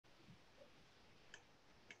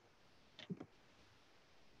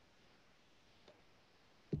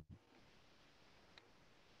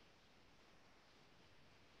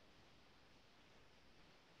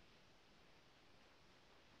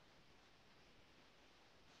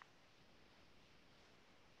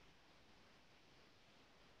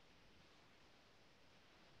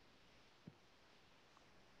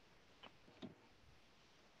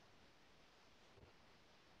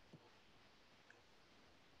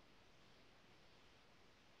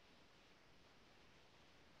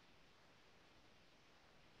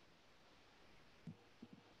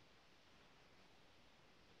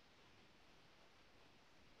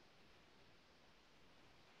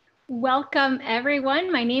Welcome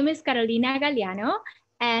everyone. My name is Carolina Galeano,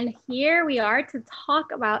 and here we are to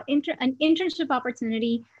talk about an internship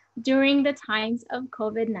opportunity during the times of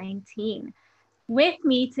COVID-19. With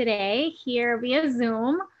me today here via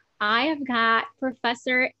Zoom, I have got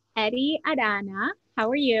Professor Eddie Arana. How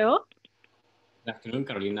are you? Good afternoon,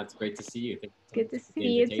 Carolina. It's great to see you. Good to see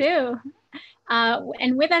you too.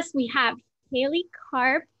 And with us we have Haley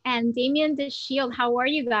Karp and Damien DeShield. How are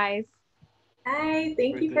you guys? Hi,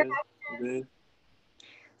 thank you for having us.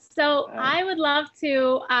 So I would love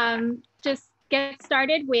to just get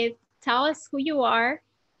started with tell us who you are,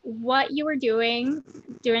 what you were doing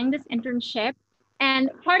during this internship.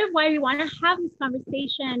 And part of why we want to have this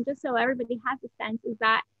conversation, just so everybody has a sense, is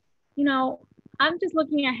that, you know, I'm just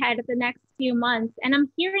looking ahead at the next few months and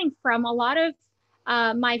I'm hearing from a lot of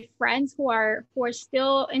my friends who are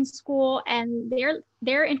still in school and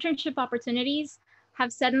their internship opportunities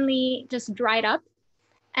have suddenly just dried up.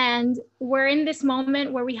 And we're in this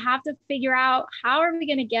moment where we have to figure out how are we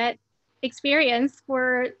going to get experience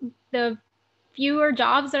for the fewer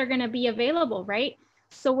jobs that are going to be available, right?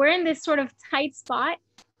 So we're in this sort of tight spot.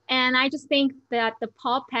 And I just think that the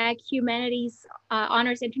Peck Humanities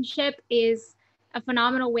Honors Internship is a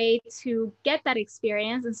phenomenal way to get that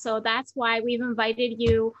experience. And so that's why we've invited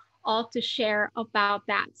you all to share about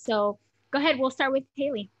that. So go ahead, we'll start with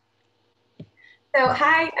Haley. So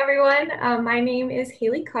hi, everyone. My name is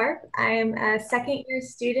Haley Karp. I am a second-year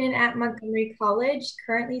student at Montgomery College,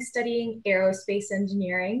 currently studying aerospace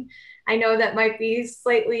engineering. I know that might be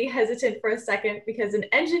slightly hesitant for a second because an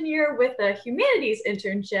engineer with a humanities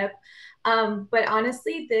internship, but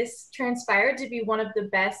honestly, this transpired to be one of the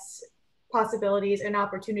best possibilities and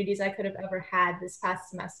opportunities I could have ever had this past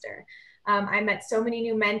semester. I met so many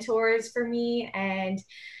new mentors for me and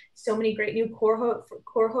so many great new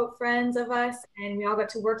core friends of us, and we all got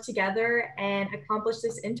to work together and accomplish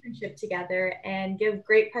this internship together and give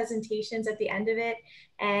great presentations at the end of it.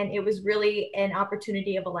 And it was really an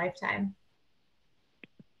opportunity of a lifetime.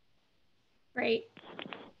 Great.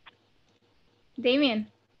 Damien.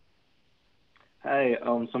 Hi,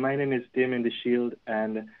 so my name is Damien DeShield,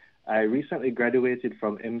 and I recently graduated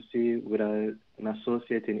from MC with an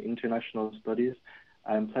associate in international studies.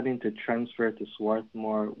 I'm planning to transfer to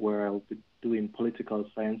Swarthmore, where I'll be doing political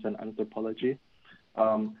science and anthropology.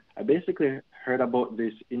 I basically heard about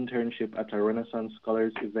this internship at a Renaissance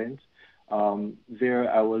Scholars event.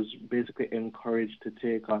 There, I was basically encouraged to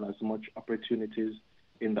take on as much opportunities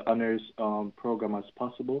in the honors program as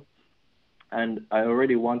possible. And I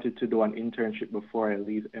already wanted to do an internship before I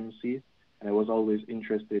leave MC, and I was always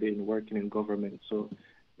interested in working in government. So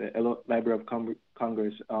the Library of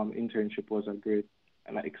Congress internship was a great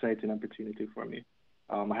and an exciting opportunity for me.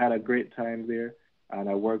 I had a great time there, and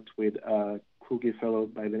I worked with a Kluge fellow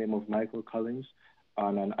by the name of Michael Collins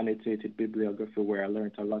on an annotated bibliography where I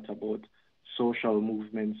learned a lot about social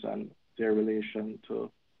movements and their relation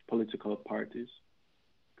to political parties.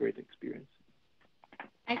 Great experience.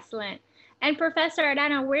 Excellent. And Professor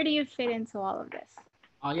Ardana, where do you fit into all of this?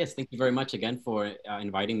 Yes, thank you very much again for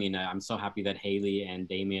inviting me. And I'm so happy that Haley and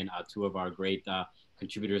Damien, two of our great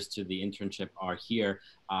contributors to the internship, are here.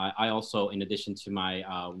 I also, in addition to my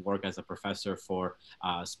work as a professor for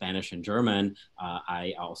Spanish and German,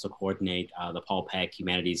 I also coordinate the Paul Peck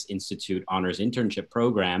Humanities Institute Honors Internship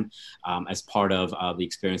Program as part of the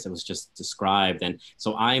experience that was just described. And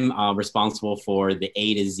so I'm responsible for the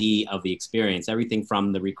A to Z of the experience, everything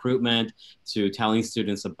from the recruitment to telling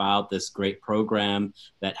students about this great program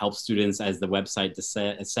that helps students, as the website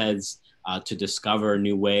says, to discover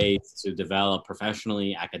new ways to develop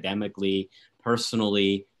professionally, academically,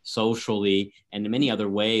 personally, socially, and in many other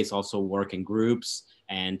ways, also work in groups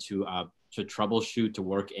and to troubleshoot, to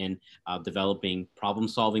work in developing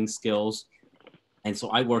problem-solving skills. And so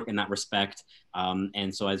I work in that respect.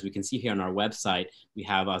 And so as we can see here on our website, we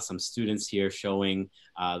have some students here showing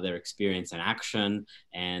their experience in action.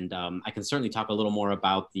 And I can certainly talk a little more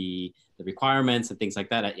about the requirements and things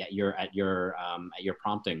like that at your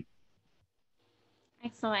prompting.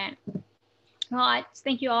 Excellent. Well,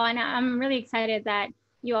 thank you all. And I'm really excited that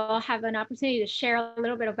you all have an opportunity to share a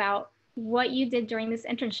little bit about what you did during this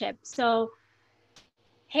internship. So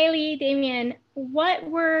Haley, Damien, what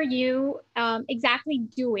were you exactly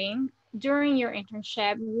doing during your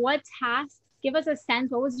internship? What tasks? Give us a sense.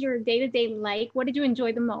 What was your day-to-day like? What did you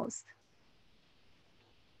enjoy the most?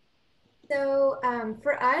 So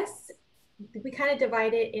for us, we kind of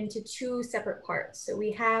divide it into two separate parts. So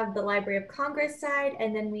we have the Library of Congress side,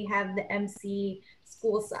 and then we have the MC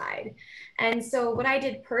school side. And so what I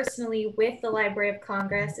did personally with the Library of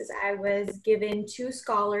Congress is I was given 2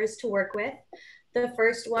 scholars to work with. The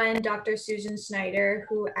first one, Dr. Susan Schneider,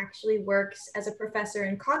 who actually works as a professor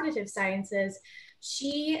in cognitive sciences,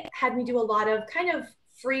 she had me do a lot of kind of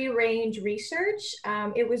free range research.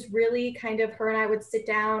 It was really kind of her and I would sit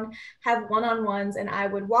down, have one-on-ones, and I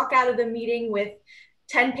would walk out of the meeting with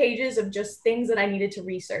 10 pages of just things that I needed to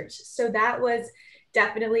research. So that was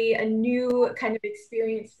definitely a new kind of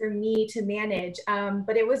experience for me to manage.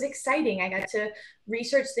 But it was exciting. I got to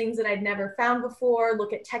research things that I'd never found before,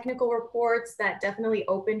 look at technical reports that definitely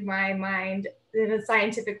opened my mind in a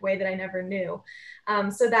scientific way that I never knew.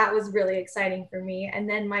 So that was really exciting for me. And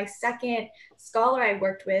then my second scholar I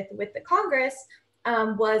worked with the Congress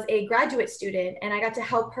was a graduate student, and I got to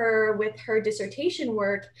help her with her dissertation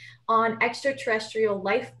work on extraterrestrial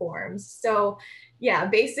life forms. So yeah,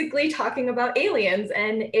 basically talking about aliens,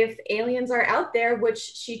 and if aliens are out there, which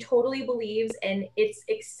she totally believes, and it's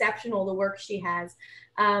exceptional the work she has,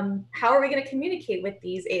 how are we going to communicate with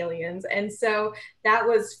these aliens? And so that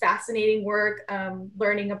was fascinating work,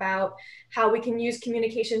 learning about how we can use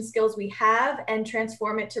communication skills we have and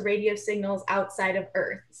transform it to radio signals outside of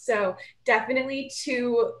Earth. So definitely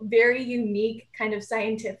two very unique kind of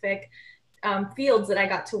scientific fields that I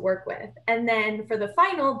got to work with. And then for the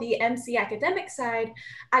final, the MC academic side,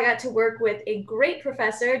 I got to work with a great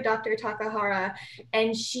professor, Dr. Takahara,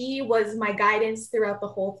 and she was my guidance throughout the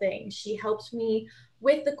whole thing. She helped me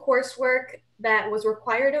with the coursework that was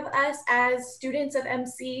required of us as students of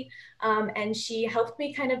MC, and she helped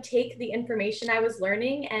me kind of take the information I was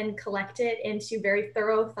learning and collect it into very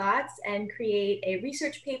thorough thoughts and create a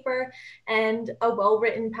research paper and a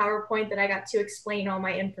well-written PowerPoint that I got to explain all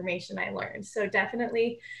my information I learned. So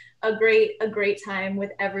definitely a great time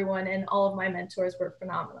with everyone, and all of my mentors were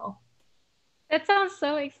phenomenal. That sounds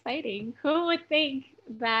so exciting. Who would think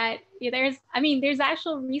that there's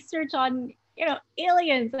actual research on,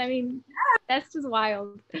 aliens. I mean, that's just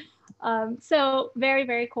wild. So very,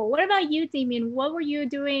 very cool. What about you, Damien? What were you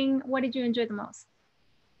doing? What did you enjoy the most?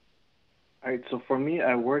 All right, so for me,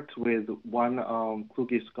 I worked with one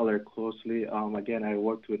Kluge scholar closely. Again, I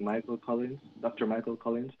worked with Dr. Michael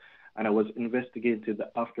Collins, and I was investigating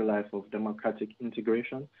the afterlife of democratic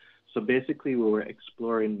integration. So basically, we were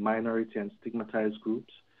exploring minority and stigmatized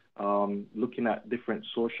groups, looking at different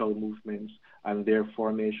social movements and their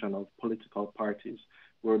formation of political parties.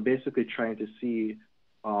 We're basically trying to see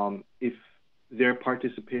if their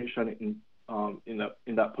participation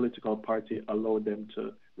in that political party allowed them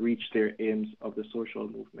to reach their aims of the social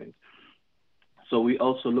movement. So we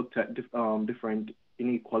also looked at different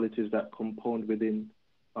inequalities that compound within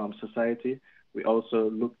society. We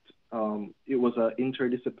also looked, it was an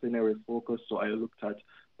interdisciplinary focus, so I looked at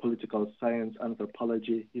political science,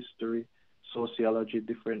 anthropology, history, sociology,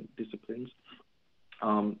 different disciplines.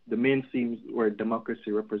 The main themes were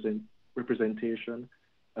democracy representation,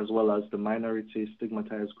 as well as the minority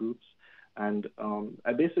stigmatized groups. And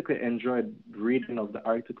I basically enjoyed reading of the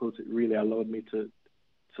articles. It really allowed me to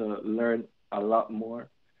learn a lot more,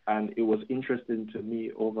 and it was interesting to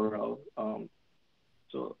me overall.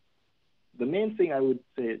 So the main thing I would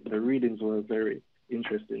say, the readings were very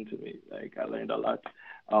interesting to me. Like, I learned a lot.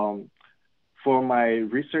 For my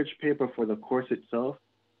research paper for the course itself,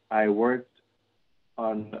 I worked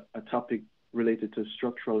on a topic related to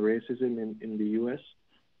structural racism in the US,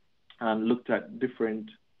 and looked at different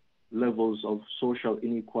levels of social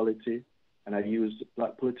inequality, and I used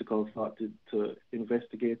Black political thought to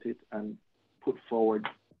investigate it and put forward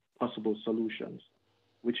possible solutions,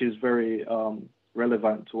 which is very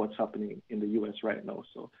relevant to what's happening in the US right now.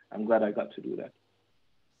 So I'm glad I got to do that.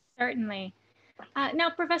 Certainly. Now,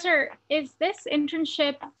 Professor, is this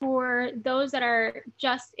internship for those that are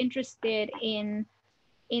just interested in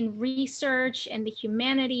research and the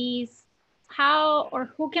humanities? How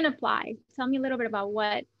or who can apply? Tell me a little bit about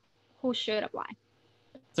who should apply.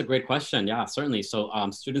 That's a great question. Yeah, certainly. So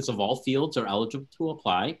students of all fields are eligible to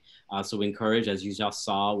apply. So we encourage, as you just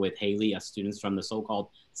saw with Haley, students from the so-called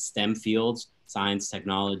STEM fields, science,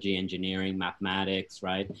 technology, engineering, mathematics,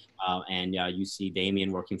 right? And you see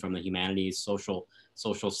Damien working from the humanities, social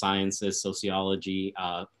sciences, sociology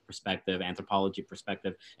perspective, anthropology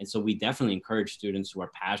perspective. And so we definitely encourage students who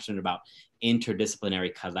are passionate about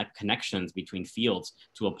interdisciplinary connections between fields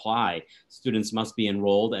to apply. Students must be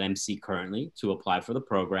enrolled at MC currently to apply for the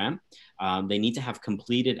program. They need to have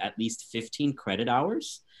completed at least 15 credit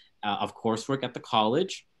hours of coursework at the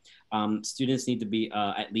college. Students need to be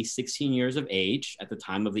at least 16 years of age at the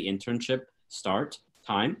time of the internship start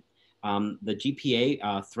time. The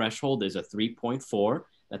GPA threshold is a 3.4.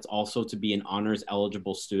 that's also to be an honors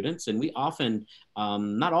eligible students. And we often,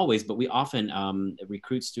 not always, but we often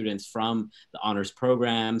recruit students from the honors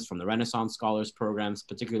programs, from the Renaissance Scholars programs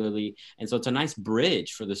particularly. And so it's a nice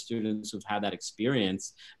bridge for the students who've had that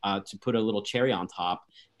experience to put a little cherry on top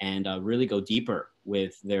and really go deeper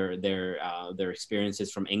with their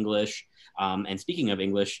experiences from English. And speaking of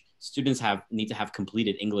English, students need to have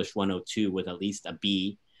completed English 102 with at least a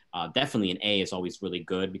B. Definitely an A is always really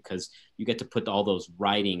good because you get to put all those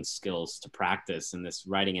writing skills to practice in this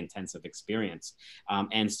writing intensive experience.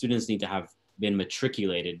 And students need to have been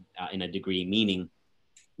matriculated in a degree, meaning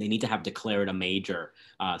they need to have declared a major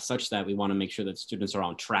such that we want to make sure that students are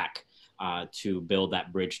on track to build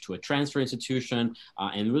that bridge to a transfer institution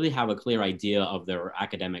and really have a clear idea of their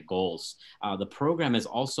academic goals. The program is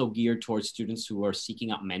also geared towards students who are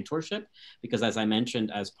seeking out mentorship because, as I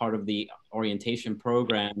mentioned, as part of the orientation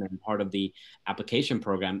program and part of the application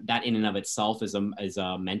program, that in and of itself is a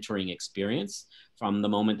mentoring experience. From the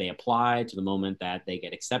moment they apply to the moment that they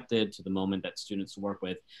get accepted to the moment that students work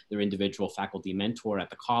with their individual faculty mentor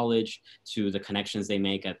at the college to the connections they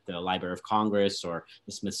make at the Library of Congress or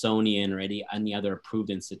the Smithsonian or any other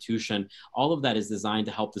approved institution. All of that is designed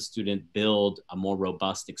to help the student build a more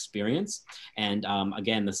robust experience. And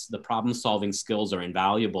again, the problem solving skills are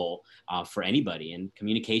invaluable for anybody, and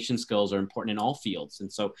communication skills are important in all fields.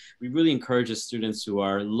 And so we really encourage the students who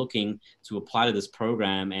are looking to apply to this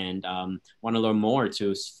program and want to learn more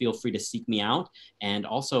to feel free to seek me out. And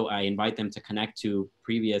also I invite them to connect to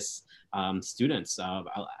previous students,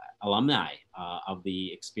 alumni of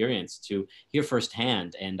the experience to hear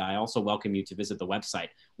firsthand. And I also welcome you to visit the website.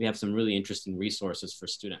 We have some really interesting resources for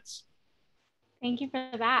students. Thank you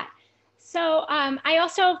for that. So I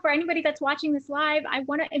also, for anybody that's watching this live, I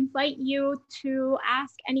want to invite you to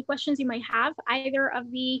ask any questions you might have, either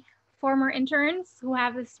of the former interns who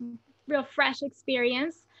have this real fresh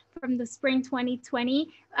experience from the spring 2020.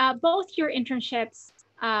 Both your internships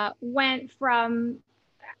went from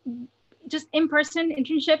just in-person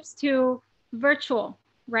internships to virtual,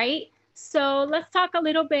 right? So let's talk a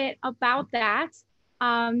little bit about that.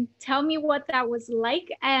 Tell me what that was like,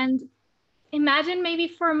 and imagine maybe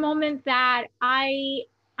for a moment that I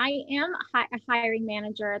am a hiring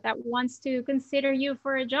manager that wants to consider you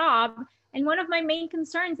for a job. And one of my main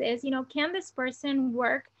concerns is, can this person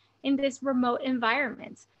work in this remote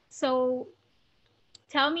environment? So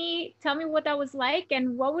tell me what that was like,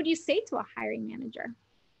 and what would you say to a hiring manager?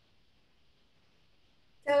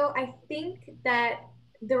 So I think that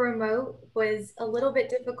the remote was a little bit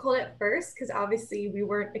difficult at first because obviously we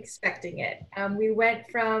weren't expecting it. We went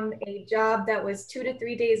from a job that was 2 to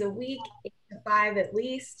 3 days a week, 8 to 5 at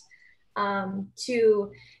least,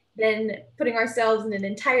 to then putting ourselves in an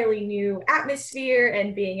entirely new atmosphere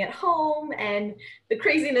and being at home and the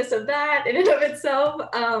craziness of that in and of itself.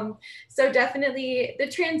 So definitely the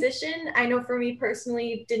transition, I know for me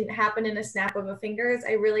personally, didn't happen in a snap of a fingers.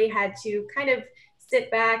 I really had to kind of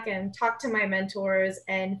sit back and talk to my mentors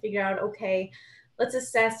and figure out, okay, let's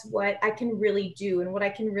assess what I can really do and what I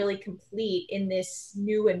can really complete in this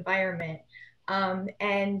new environment.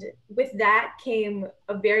 And with that came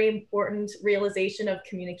a very important realization of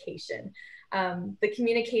communication. The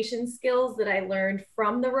communication skills that I learned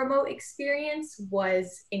from the remote experience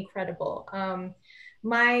was incredible.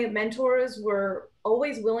 My mentors were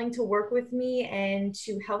always willing to work with me and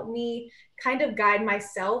to help me kind of guide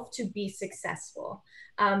myself to be successful.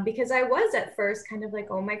 Because I was at first kind of like,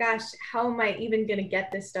 oh my gosh, how am I even going to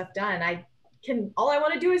get this stuff done? All I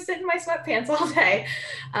want to do is sit in my sweatpants all day.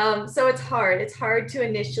 So it's hard to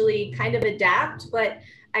initially kind of adapt, but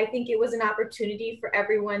I think it was an opportunity for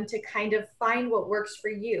everyone to kind of find what works for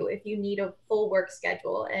you if you need a full work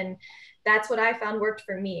schedule. And that's what I found worked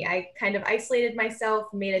for me. I kind of isolated myself,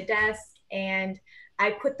 made a desk, and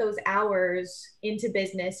I put those hours into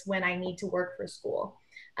business when I need to work for school.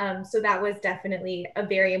 So that was definitely a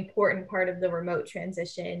very important part of the remote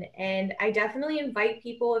transition. And I definitely invite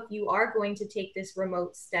people, if you are going to take this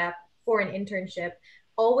remote step for an internship,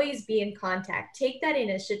 always be in contact. Take that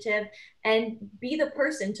initiative and be the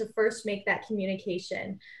person to first make that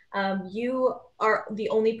communication. You are the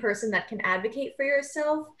only person that can advocate for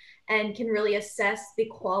yourself and can really assess the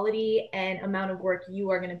quality and amount of work you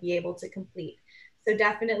are going to be able to complete. So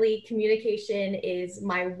definitely communication is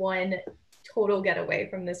my one total getaway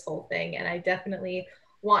from this whole thing. And I definitely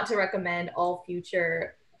want to recommend all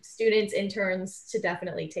future students, interns to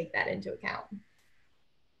definitely take that into account.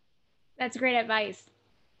 That's great advice.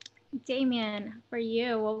 Damien, for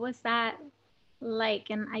you, what was that like?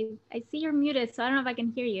 And I see you're muted, so I don't know if I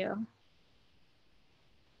can hear you.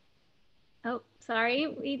 Oh, sorry,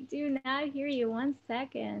 we do not hear you. 1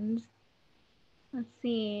 second. Let's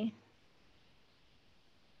see.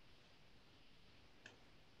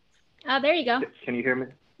 Oh, there you go. Can you hear me?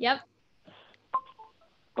 Yep.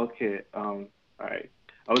 Okay. All right.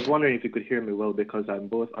 I was wondering if you could hear me well because I'm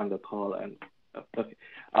both on the call and okay.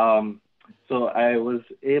 So I was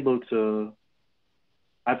able to.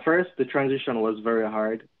 At first, the transition was very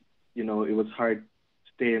hard. You know, it was hard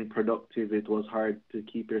staying productive. It was hard to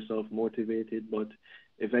keep yourself motivated, but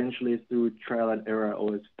eventually, through trial and error, I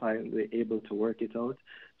was finally able to work it out.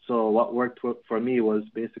 So what worked for me was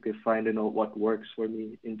basically finding out what works for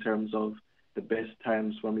me in terms of the best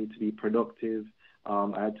times for me to be productive.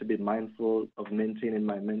 I had to be mindful of maintaining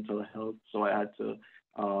my mental health, so I had to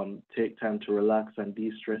take time to relax and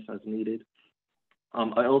de-stress as needed.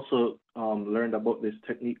 I also learned about this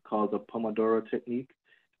technique called the Pomodoro technique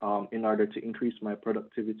in order to increase my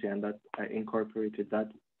productivity, and that I incorporated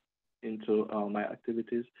that into my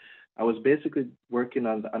activities. I was basically working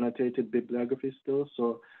on the annotated bibliography still,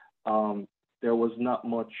 so there was not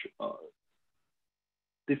much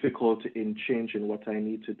difficulty in changing what I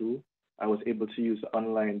need to do. I was able to use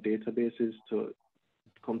online databases to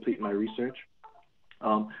complete my research.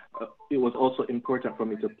 It was also important for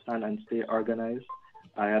me to plan and stay organized.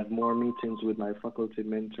 I had more meetings with my faculty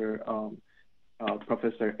mentor,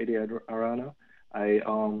 Professor Eddie Arana. I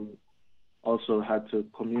also had to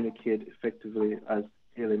communicate effectively, as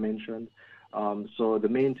Haley mentioned. So the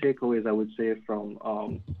main takeaways I would say from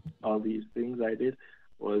all these things I did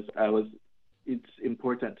was it's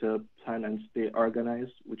important to plan and stay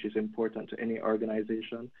organized, which is important to any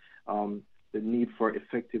organization. The need for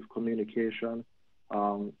effective communication.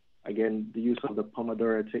 Again, the use of the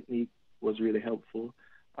Pomodoro technique was really helpful.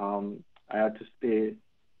 I had to stay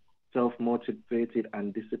self-motivated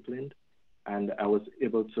and disciplined, and I was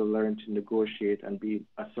able to learn to negotiate and be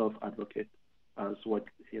a self-advocate, as what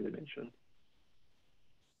Haley mentioned.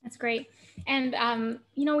 That's great. And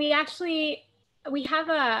you know, we got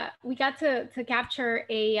to capture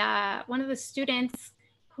one of the students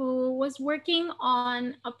who was working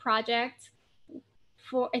on a project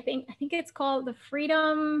for I think it's called the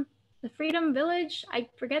Freedom Village. I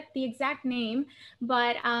forget the exact name,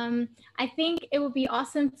 but I think it would be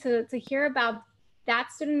awesome to hear about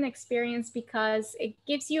that student experience, because it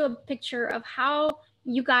gives you a picture of how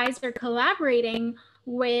you guys are collaborating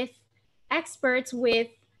with experts, with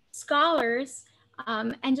scholars,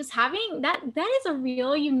 and just having that is a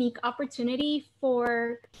real unique opportunity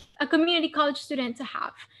for a community college student to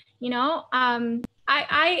have. You know,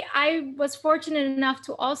 I was fortunate enough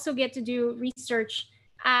to also get to do research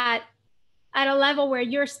at a level where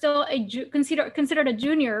you're still considered a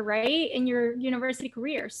junior, right, in your university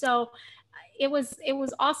career. So it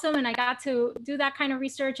was awesome, and I got to do that kind of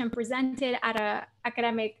research and present it at a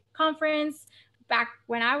academic conference back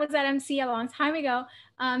when I was at MC a long time ago.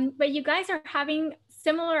 But you guys are having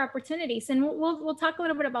similar opportunities, and we'll talk a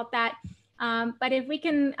little bit about that. But if we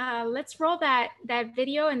can, let's roll that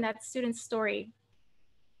video and that student's story.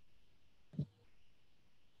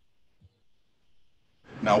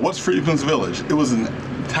 Now, what's Freedman's Village? It was a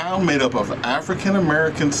town made up of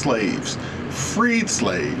African-American slaves, freed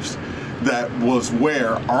slaves, that was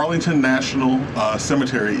where Arlington National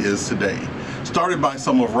Cemetery is today. Started by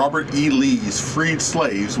some of Robert E. Lee's freed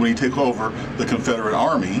slaves when he took over the Confederate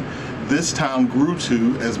Army, this town grew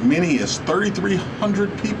to as many as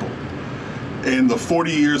 3,300 people in the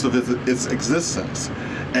 40 years of its existence.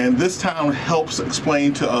 And this town helps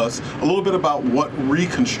explain to us a little bit about what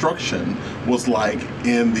Reconstruction was like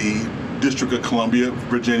in the District of Columbia,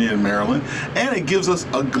 Virginia, and Maryland. And it gives us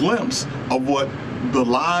a glimpse of what the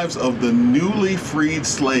lives of the newly freed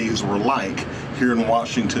slaves were like here in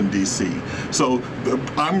Washington, D.C. So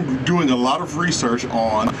I'm doing a lot of research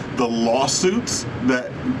on the lawsuits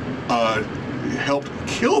that helped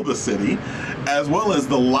kill the city, as well as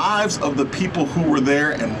the lives of the people who were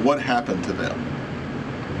there and what happened to them.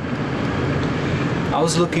 I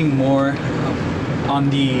was looking more on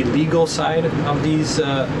the legal side of these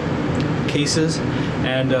cases,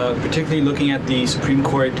 and particularly looking at the Supreme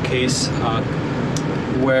Court case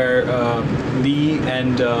where Lee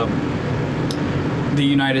and the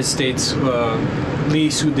United States, Lee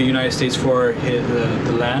sued the United States for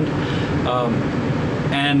the land.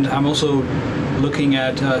 And I'm also looking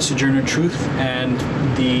at Sojourner Truth and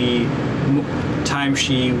the time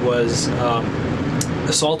she was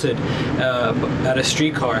assaulted at a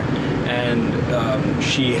streetcar, and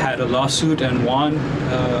she had a lawsuit and won,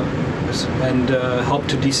 and helped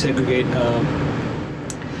to desegregate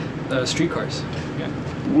streetcars. Yeah.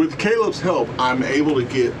 With Caleb's help, I'm able to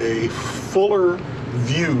get a fuller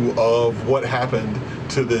view of what happened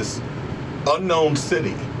to this unknown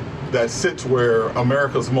city that sits where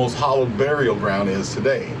America's most hallowed burial ground is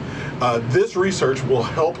today. This research will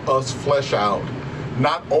help us flesh out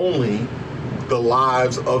not only the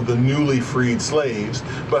lives of the newly freed slaves,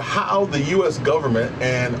 but how the U.S. government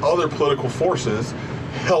and other political forces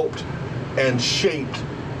helped and shaped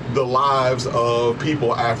the lives of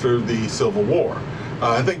people after the Civil War.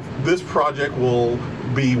 I think this project will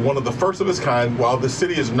be one of the first of its kind. While the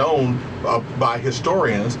city is known by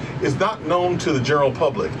historians, it's not known to the general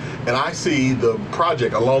public. And I see the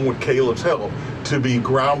project, along with Caleb's help, to be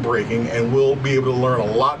groundbreaking, and we'll be able to learn a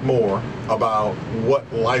lot more about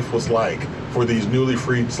what life was like for these newly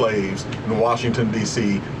freed slaves in Washington,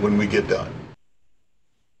 D.C. when we get done.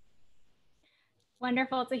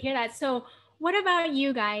 Wonderful to hear that. So what about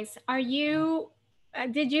you guys? Are you,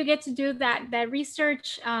 did you get to do that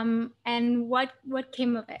research, and what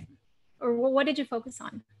came of it? Or what did you focus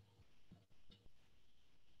on?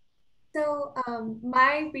 So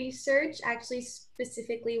my research actually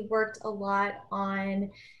specifically worked a lot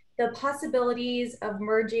on the possibilities of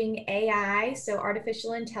merging AI, so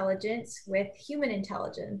artificial intelligence, with human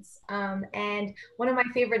intelligence. And one of my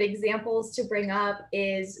favorite examples to bring up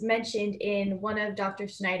is mentioned in one of Dr.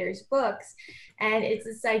 Schneider's books, and it's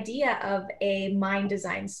this idea of a mind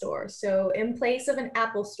design store. So in place of an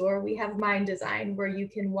Apple store, we have mind design, where you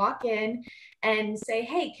can walk in and say,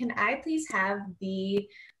 hey, can I please have the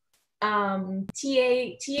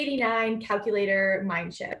T89 calculator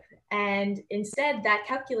mind chip? And instead, that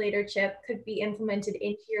calculator chip could be implemented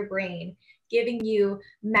into your brain, giving you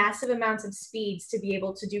massive amounts of speeds to be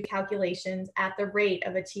able to do calculations at the rate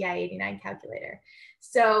of a TI-89 calculator.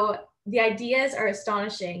 So the ideas are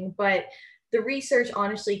astonishing, but the research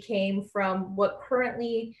honestly came from what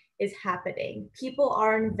currently is happening. People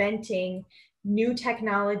are inventing new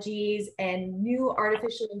technologies, and new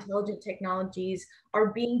artificial intelligence technologies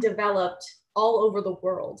are being developed all over the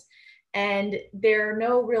world. And there are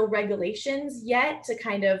no real regulations yet to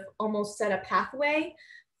kind of almost set a pathway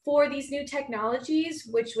for these new technologies,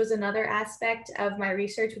 which was another aspect of my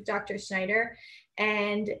research with Dr. Schneider.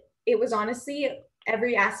 And it was honestly,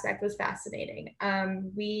 every aspect was fascinating.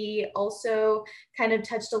 We also kind of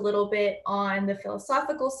touched a little bit on the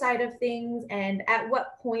philosophical side of things, and at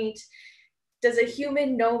what point does a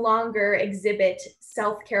human no longer exhibit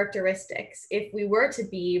self-characteristics if we were to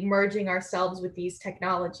be merging ourselves with these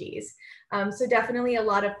technologies? So definitely a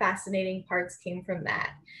lot of fascinating parts came from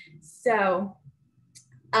that. So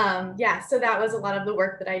yeah, so that was a lot of the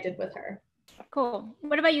work that I did with her. Cool.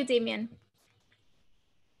 What about you, Damien?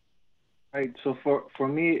 All right, so for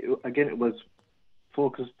me, again, it was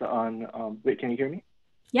focused on, wait, can you hear me?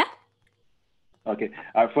 Yeah. Okay,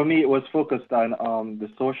 for me, it was focused on the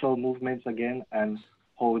social movements again, and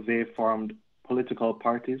how they formed political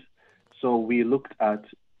parties. So we looked at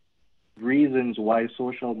reasons why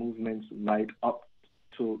social movements might opt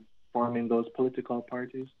to forming those political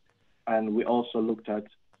parties. And we also looked at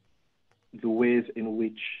the ways in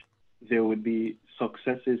which there would be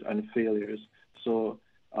successes and failures. So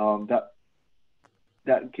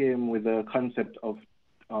that came with a concept of,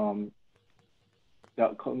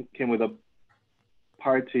 came with a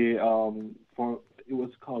party, it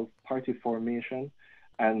was called party formation.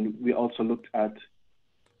 And we also looked at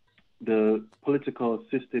the political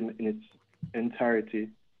system in its entirety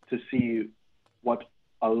to see what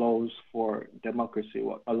allows for democracy,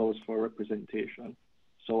 what allows for representation.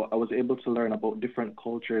 So I was able to learn about different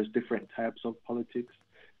cultures, different types of politics,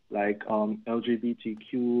 like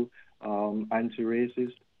LGBTQ,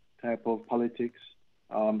 anti-racist type of politics.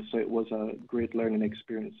 So it was a great learning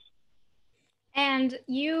experience. And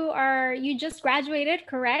you just graduated,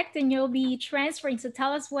 correct? And you'll be transferring. So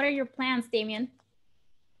tell us, what are your plans, Damien?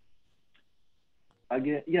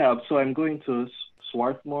 Again, yeah, so I'm going to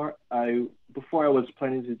Swarthmore. Before I was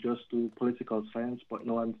planning to just do political science, but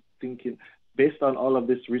now I'm thinking, based on all of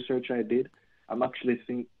this research I did, I'm actually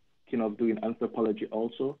thinking of doing anthropology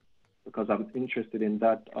also, because I'm interested in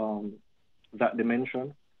that that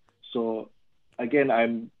dimension. So again,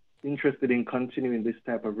 I'm interested in continuing this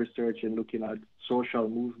type of research and looking at social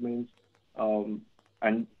movements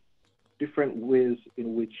and different ways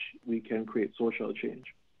in which we can create social change.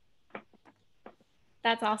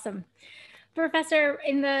 That's awesome. Professor,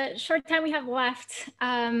 in the short time we have left,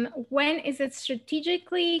 when is it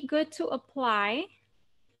strategically good to apply?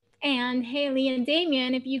 And Haley and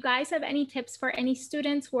Damien, if you guys have any tips for any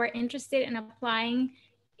students who are interested in applying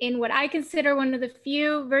in what I consider one of the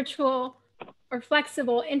few virtual or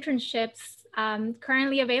flexible internships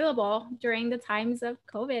currently available during the times of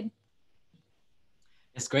COVID.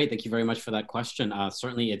 Yes, great. Thank you very much for that question.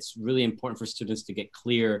 Certainly, it's really important for students to get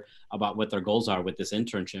clear about what their goals are with this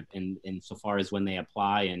internship, and so far as when they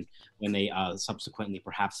apply and when they subsequently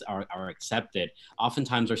perhaps are accepted.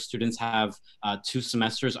 Oftentimes, our students have 2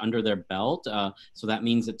 semesters under their belt. So that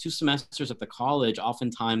means that 2 semesters at the college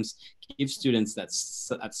oftentimes give students that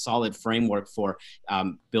solid framework for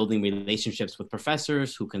building relationships with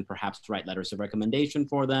professors who can perhaps write letters of recommendation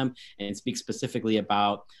for them and speak specifically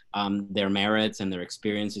about their merits and their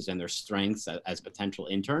experiences and their strengths as potential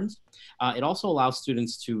interns. It also allows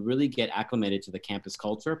students to really get acclimated to the campus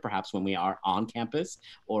culture, perhaps when we are on campus,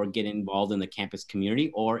 or get involved in the campus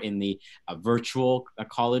community or in the virtual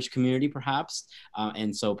college community, perhaps.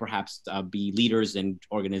 And so perhaps be leaders in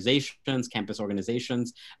organizations, campus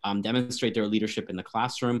organizations, demonstrate their leadership in the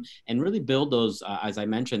classroom, and really build those, as I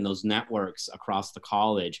mentioned, those networks across the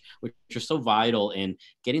college, which are so vital in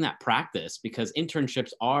getting that practice, because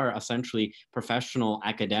internships are essentially professional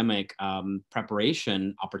academic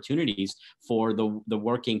preparation opportunities for the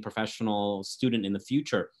working professional student in the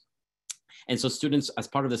future. And so students, as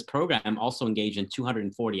part of this program, also engage in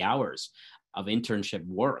 240 hours of internship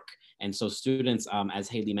work. And so students, as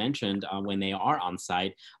Haley mentioned, when they are on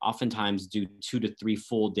site, oftentimes do 2 to 3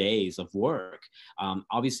 full days of work.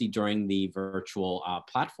 Obviously, during the virtual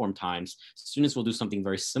platform times, students will do something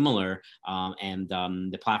very similar, and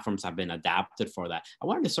the platforms have been adapted for that. I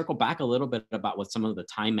wanted to circle back a little bit about what some of the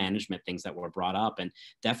time management things that were brought up. And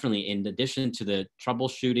definitely, in addition to the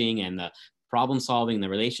troubleshooting and the problem solving, the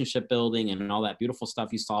relationship building, and all that beautiful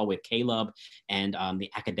stuff you saw with Caleb, and the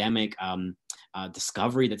academic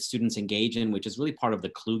discovery that students engage in, which is really part of the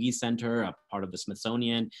Kluge Center, a part of the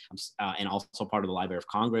Smithsonian, and also part of the Library of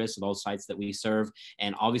Congress, those sites that we serve,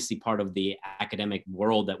 and obviously part of the academic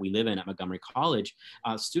world that we live in at Montgomery College.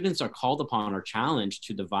 Students are called upon or challenged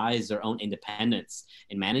to devise their own independence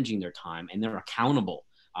in managing their time, and they're accountable.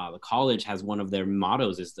 The college has one of their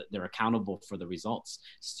mottos is that they're accountable for the results.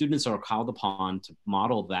 Students are called upon to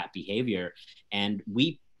model that behavior, and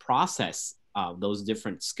we process those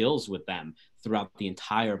different skills with them throughout the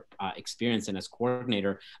entire experience. And as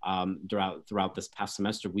coordinator throughout this past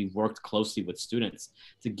semester, we've worked closely with students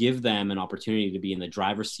to give them an opportunity to be in the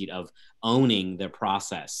driver's seat of owning their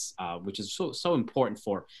process, which is so important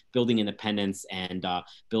for building independence and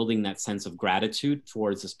building that sense of gratitude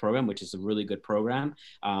towards this program, which is a really good program.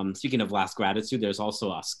 Speaking of last gratitude, there's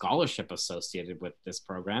also a scholarship associated with this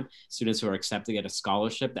program. Students who are accepted get a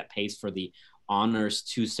scholarship that pays for the Honors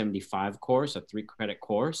 275 course, a 3-credit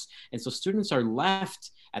course. And so students are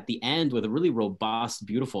left at the end with a really robust,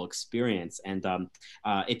 beautiful experience. And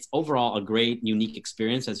it's overall a great, unique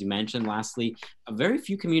experience. As you mentioned, lastly, very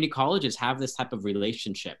few community colleges have this type of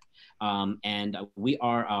relationship. And we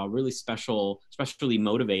are really especially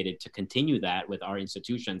motivated to continue that with our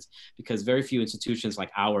institutions, because very few institutions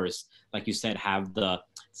like ours, like you said, have the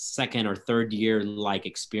 2nd or 3rd year like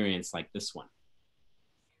experience like this one.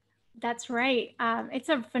 That's right. It's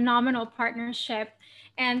a phenomenal partnership.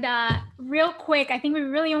 And real quick, I think we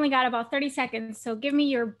really only got about 30 seconds. So give me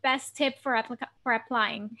your best tip for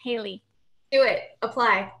applying. Haley. Do it.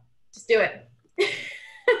 Apply. Just do it.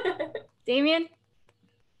 Damien?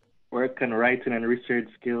 Work on writing and research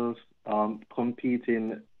skills, compete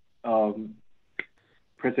in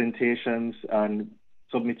presentations and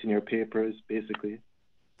submitting your papers, basically.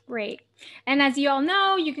 Great. And as you all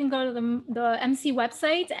know, you can go to the MC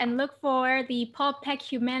website and look for the Paul Peck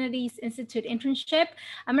Humanities Institute internship.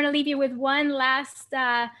 I'm going to leave you with one last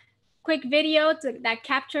quick video that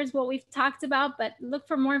captures what we've talked about, but look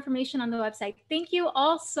for more information on the website. Thank you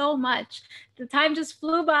all so much. The time just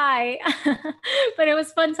flew by, but it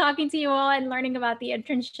was fun talking to you all and learning about the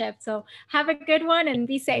internship. So have a good one and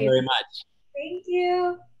be safe. Thank you very much. Thank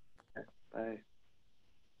you. Bye.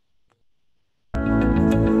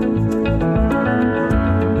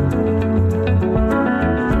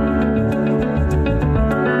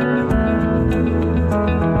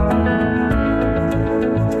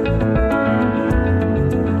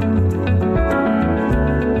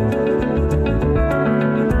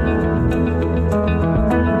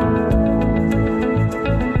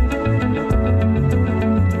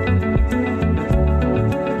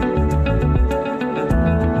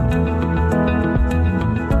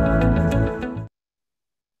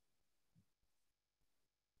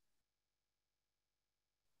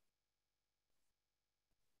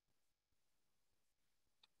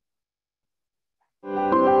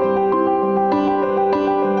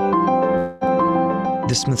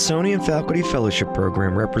 The Smithsonian Faculty Fellowship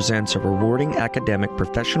Program represents a rewarding academic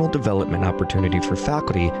professional development opportunity for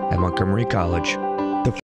faculty at Montgomery College.